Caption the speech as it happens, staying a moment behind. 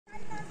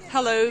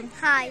Hello.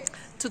 Hi.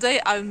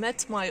 Today I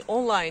met my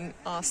online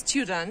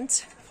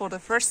student for the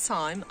first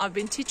time. I've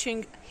been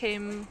teaching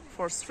him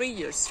for 3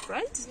 years,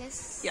 right?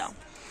 Yes. Yeah.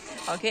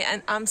 Okay,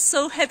 and I'm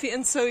so happy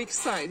and so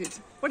excited.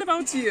 What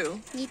about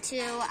you? Me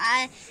too.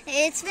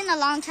 It's been a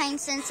long time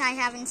since I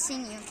haven't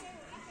seen you.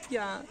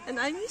 Yeah, and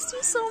I missed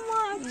you so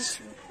much. Me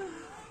too.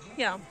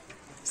 Yeah.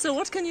 So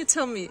what can you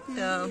tell me?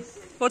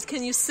 What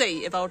can you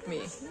say about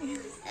me?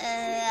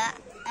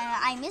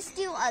 I missed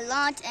you a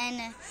lot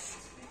and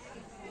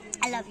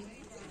I love you.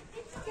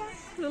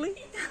 Really?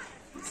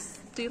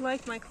 Do you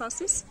like my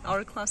classes?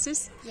 Our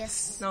classes?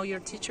 Yes. Now your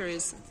teacher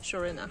is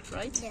Shorena,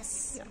 right?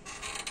 Yes. Yeah.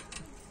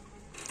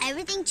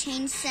 Everything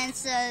changed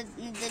since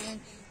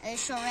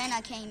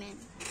Shorena came in.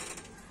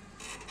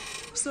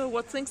 So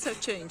what things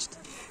have changed?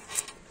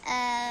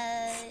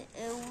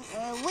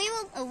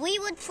 We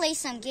would play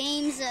some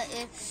games.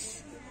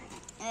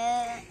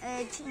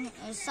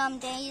 Some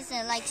days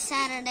like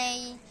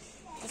Saturday,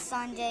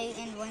 Sunday,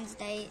 and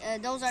Wednesday.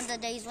 Those are the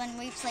days when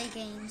we play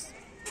games.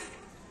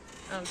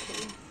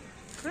 Okay,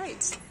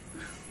 great.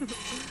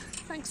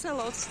 Thanks a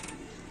lot.